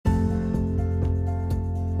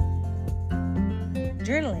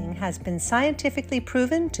Journaling has been scientifically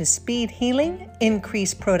proven to speed healing,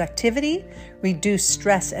 increase productivity, reduce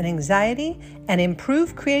stress and anxiety, and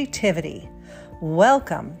improve creativity.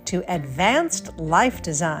 Welcome to Advanced Life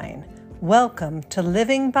Design. Welcome to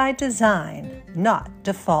living by design, not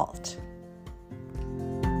default.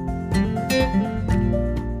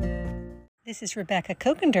 This is Rebecca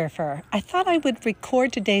Kokendorfer. I thought I would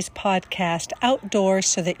record today's podcast outdoors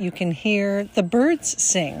so that you can hear the birds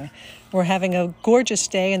sing. We're having a gorgeous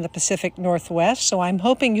day in the Pacific Northwest, so I'm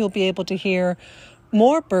hoping you'll be able to hear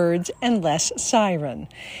more birds and less siren.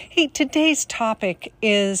 Hey, today's topic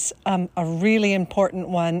is a really important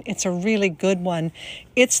one. It's a really good one.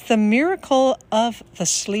 It's the miracle of the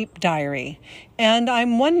sleep diary. And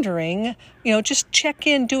I'm wondering, just check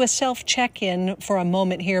in, do a self-check-in for a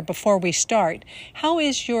moment here before we start. How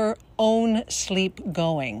is your own sleep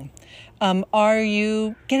going? Are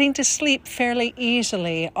you getting to sleep fairly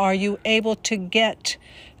easily? Are you able to get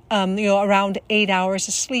around 8 hours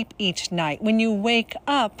of sleep each night? When you wake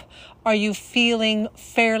up, are you feeling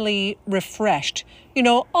fairly refreshed?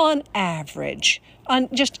 On average,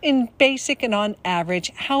 just in basic and on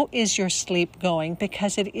average, how is your sleep going?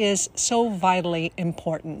 Because it is so vitally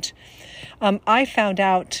important. I found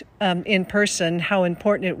out in person how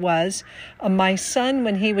important it was. My son,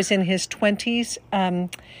 when he was in his 20s,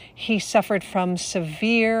 he suffered from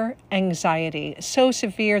severe anxiety, so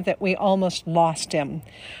severe that we almost lost him.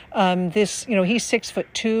 He's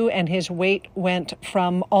 6'2", and his weight went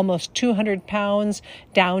from almost 200 pounds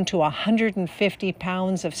down to 150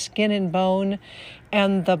 pounds of skin and bone.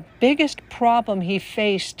 And the biggest problem he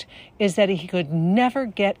faced is that he could never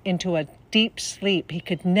get into a deep sleep. He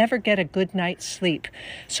could never get a good night's sleep.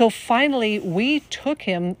 So finally, we took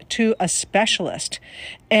him to a specialist,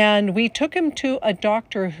 and we took him to a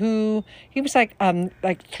doctor who, he was like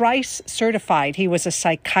thrice certified. He was a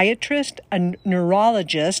psychiatrist, a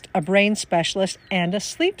neurologist, a brain specialist, and a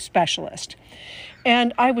sleep specialist.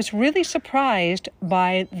 And I was really surprised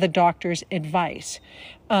by the doctor's advice.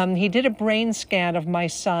 He did a brain scan of my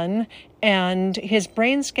son, and his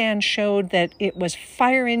brain scan showed that it was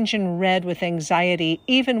fire engine red with anxiety,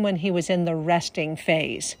 even when he was in the resting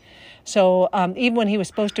phase. So even when he was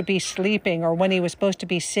supposed to be sleeping or when he was supposed to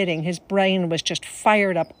be sitting, his brain was just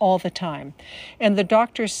fired up all the time. And the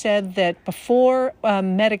doctor said that before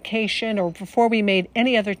medication or before we made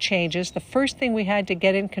any other changes, the first thing we had to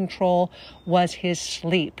get in control was his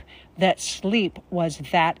sleep. That sleep was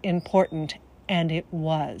that important. And it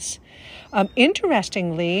was.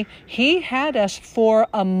 Interestingly, he had us for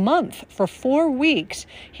a month, for 4 weeks,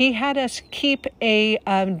 he had us keep a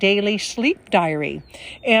daily sleep diary.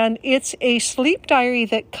 And it's a sleep diary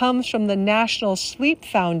that comes from the National Sleep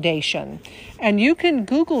Foundation. And you can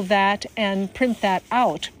Google that and print that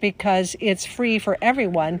out because it's free for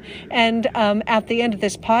everyone. And at the end of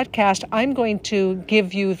this podcast, I'm going to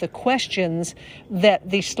give you the questions that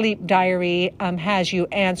the sleep diary has you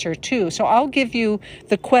answer to. So I'll give you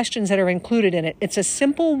the questions that are included in it. It's a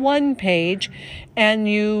simple 1-page, and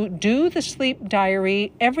you do the sleep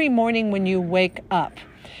diary every morning when you wake up.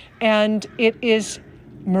 And it is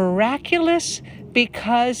miraculous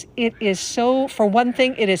because it is so, for one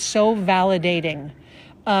thing, it is so validating.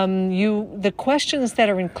 The questions that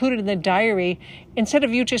are included in the diary, instead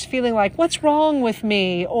of you just feeling like, what's wrong with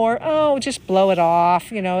me? Or, oh, just blow it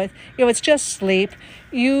off. It's just sleep.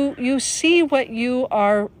 You see what you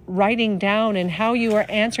are writing down and how you are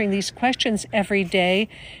answering these questions every day.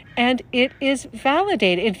 And it is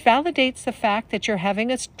validated. It validates the fact that you're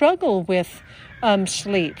having a struggle with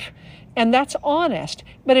sleep. And that's honest,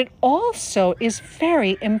 but it also is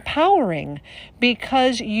very empowering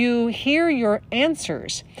because you hear your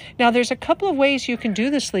answers. Now, there's a couple of ways you can do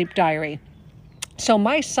the sleep diary. So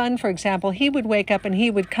my son, for example, he would wake up and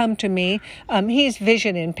he would come to me. He's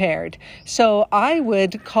vision impaired. So I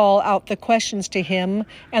would call out the questions to him,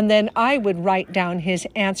 and then I would write down his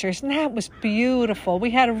answers. And that was beautiful.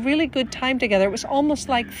 We had a really good time together. It was almost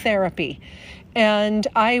like therapy. And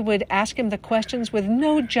I would ask him the questions with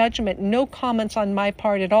no judgment, no comments on my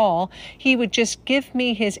part at all. He would just give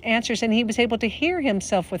me his answers, and he was able to hear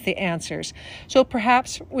himself with the answers. So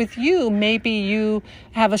perhaps with you, maybe you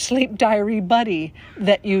have a sleep diary buddy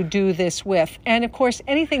that you do this with. And of course,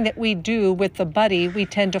 anything that we do with the buddy, we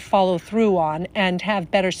tend to follow through on and have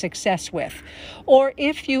better success with. Or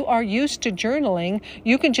if you are used to journaling,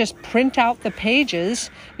 you can just print out the pages,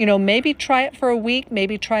 maybe try it for a week,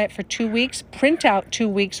 maybe try it for 2 weeks, print out 2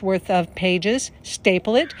 weeks worth of pages,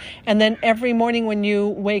 staple it, and then every morning when you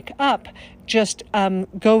wake up, just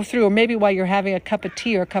go through, or maybe while you're having a cup of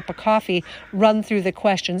tea or a cup of coffee, run through the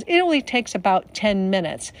questions. It only takes about 10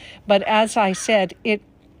 minutes. But as I said, it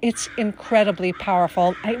It's incredibly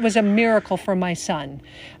powerful. It was a miracle for my son.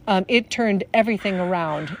 It turned everything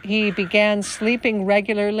around. He began sleeping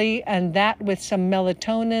regularly, and that with some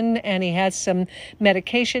melatonin, and he has some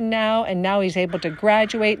medication now, and now he's able to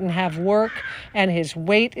graduate and have work, and his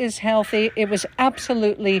weight is healthy. It was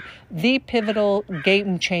absolutely the pivotal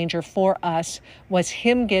game changer for us, was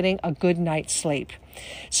him getting a good night's sleep.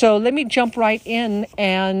 So let me jump right in,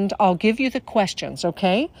 and I'll give you the questions,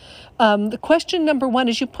 okay? The question number 1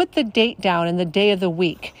 is you put the date down and the day of the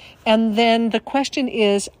week. And then the question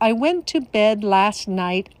is, I went to bed last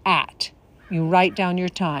night at. You write down your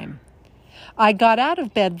time. I got out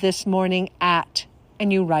of bed this morning at,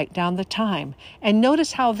 and you write down the time. And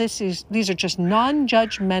notice how these are just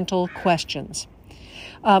non-judgmental questions.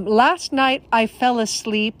 Last night I fell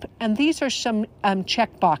asleep, and these are some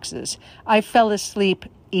check boxes. I fell asleep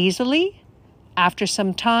easily, after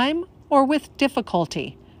some time, or with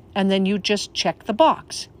difficulty. And then you just check the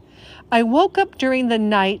box. I woke up during the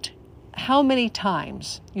night how many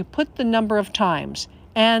times? You put the number of times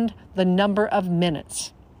and the number of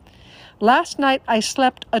minutes. Last night I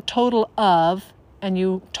slept a total of, and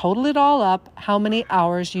you total it all up, how many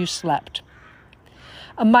hours you slept.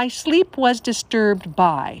 My sleep was disturbed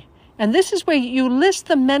by, and this is where you list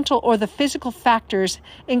the mental or the physical factors,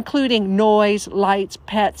 including noise, lights,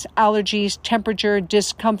 pets, allergies, temperature,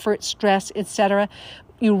 discomfort, stress, etc.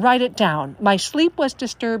 You write it down. My sleep was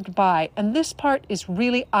disturbed by, and this part is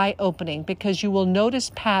really eye-opening because you will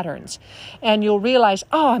notice patterns and you'll realize,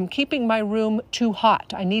 I'm keeping my room too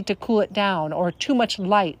hot. I need to cool it down, or too much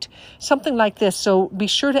light, something like this. So be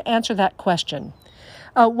sure to answer that question.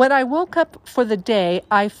 When I woke up for the day,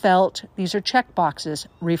 I felt, these are check boxes,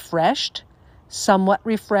 refreshed, somewhat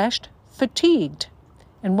refreshed, fatigued.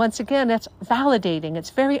 And once again, that's validating. It's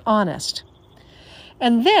very honest.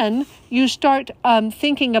 And then you start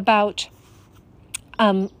thinking about,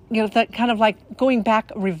 that kind of like going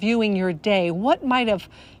back, reviewing your day. What might have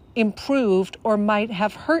improved or might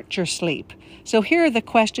have hurt your sleep? So here are the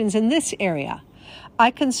questions in this area.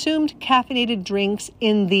 I consumed caffeinated drinks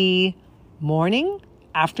in the morning,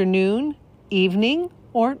 afternoon, evening,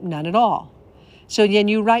 or none at all. So then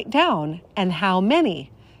you write down, and how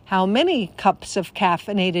many cups of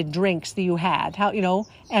caffeinated drinks that you had,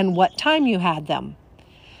 and what time you had them.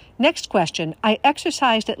 Next question, I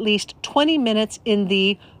exercised at least 20 minutes in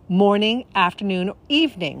the morning, afternoon, or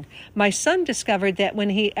evening. My son discovered that when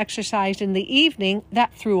he exercised in the evening,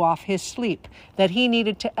 that threw off his sleep, that he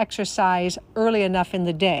needed to exercise early enough in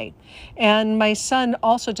the day. And my son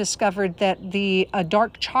also discovered that the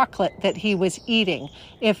dark chocolate that he was eating,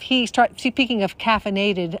 if he speaking of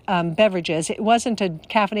caffeinated beverages, it wasn't a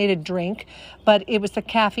caffeinated drink, but it was the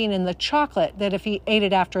caffeine in the chocolate that if he ate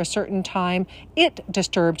it after a certain time, it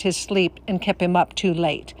disturbed his sleep and kept him up too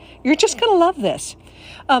late. You're just going to love this.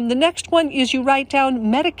 The next one is you write down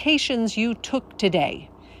medications you took today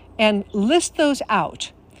and list those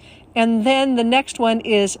out. And then the next one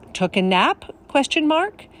is took a nap, ?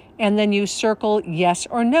 And then you circle yes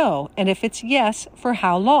or no. And if it's yes, for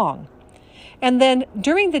how long? And then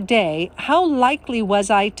during the day, how likely was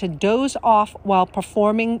I to doze off while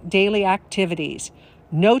performing daily activities?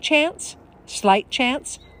 No chance, slight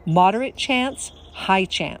chance, moderate chance, high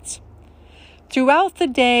chance. Throughout the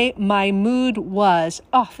day, my mood was,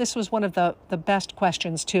 this was one of the best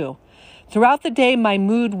questions too. Throughout the day, my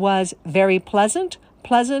mood was very pleasant,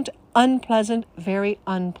 unpleasant, very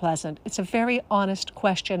unpleasant. It's a very honest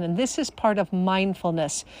question, and this is part of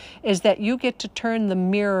mindfulness, is that you get to turn the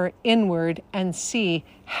mirror inward and see,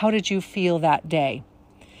 how did you feel that day?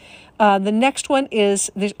 The next one is,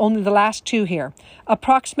 there's only the last two here.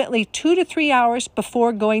 Approximately 2 to 3 hours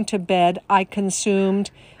before going to bed, I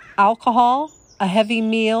consumed alcohol, a heavy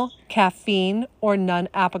meal, caffeine, or none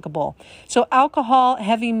applicable. So alcohol,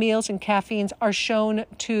 heavy meals, and caffeines are shown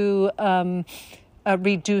to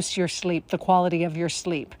reduce your sleep, the quality of your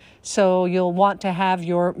sleep. So you'll want to have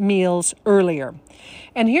your meals earlier.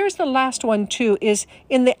 And here's the last one too, is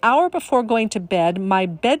in the hour before going to bed, my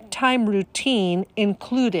bedtime routine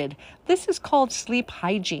included. This is called sleep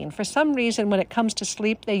hygiene. For some reason, when it comes to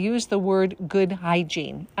sleep, they use the word good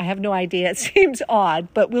hygiene. I have no idea. It seems odd,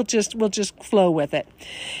 but we'll just flow with it.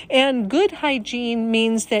 And good hygiene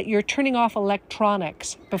means that you're turning off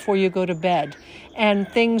electronics before you go to bed and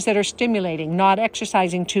things that are stimulating, not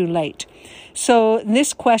exercising too late. So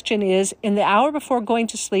this question is, in the hour before going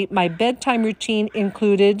to sleep, my bedtime routine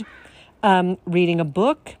included reading a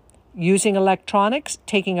book, using electronics,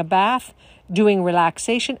 taking a bath, doing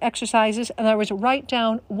relaxation exercises. In other words, write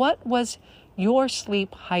down, what was your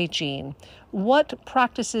sleep hygiene? What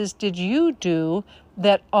practices did you do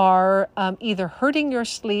that are either hurting your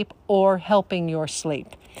sleep or helping your sleep?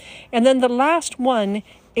 And then the last one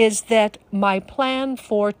is that my plan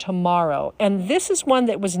for tomorrow. And this is one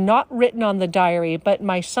that was not written on the diary, but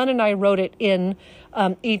my son and I wrote it in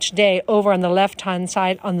each day over on the left-hand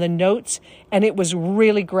side on the notes, and it was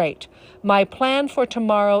really great. My plan for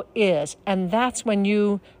tomorrow is, and that's when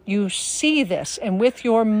you see this, and with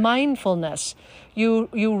your mindfulness,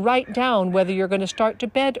 you write down whether you're going to start to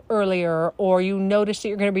bed earlier, or you notice that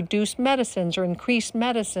you're going to reduce medicines or increase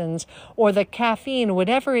medicines, or the caffeine,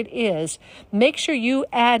 whatever it is. Make sure you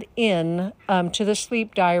add in to the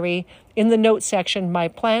sleep diary in the notes section, my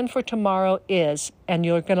plan for tomorrow is, and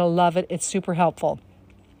you're going to love it. It's super helpful.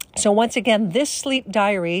 So once again, this sleep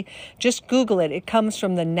diary, just Google it. It comes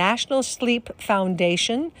from the National Sleep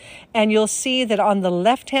Foundation, and you'll see that on the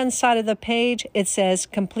left-hand side of the page, it says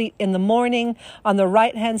complete in the morning. On the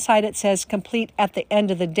right-hand side, it says complete at the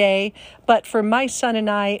end of the day. But for my son and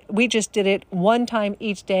I, we just did it one time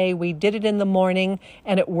each day. We did it in the morning,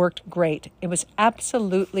 and it worked great. It was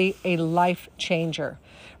absolutely a life changer.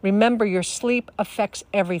 Remember, your sleep affects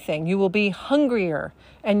everything. You will be hungrier,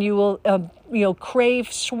 and you will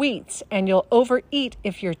crave sweets, and you'll overeat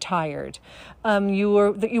if you're tired.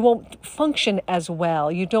 You won't function as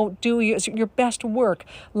well. You don't do your best work.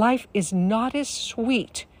 Life is not as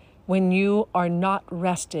sweet when you are not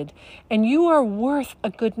rested, and you are worth a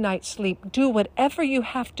good night's sleep. Do whatever you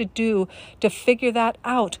have to do to figure that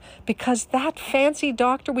out, because that fancy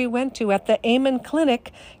doctor we went to at the Amen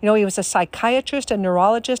Clinic, he was a psychiatrist, a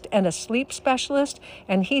neurologist, and a sleep specialist,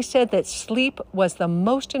 and he said that sleep was the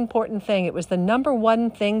most important thing. It was the number one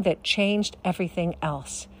thing that changed everything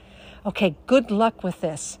else. Okay, good luck with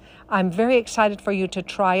this. I'm very excited for you to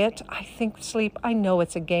try it. I think sleep, I know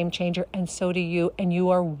it's a game changer, and so do you, and you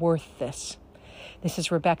are worth this. This is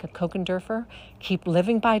Rebecca Kokendorfer. Keep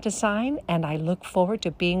living by design, and I look forward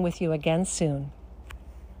to being with you again soon.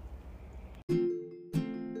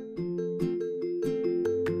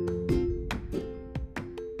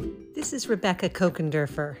 This is Rebecca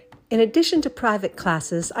Kokendorfer. In addition to private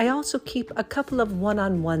classes, I also keep a couple of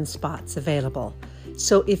one-on-one spots available.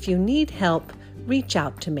 So if you need help, reach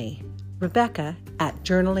out to me,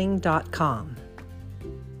 Rebecca@journaling.com.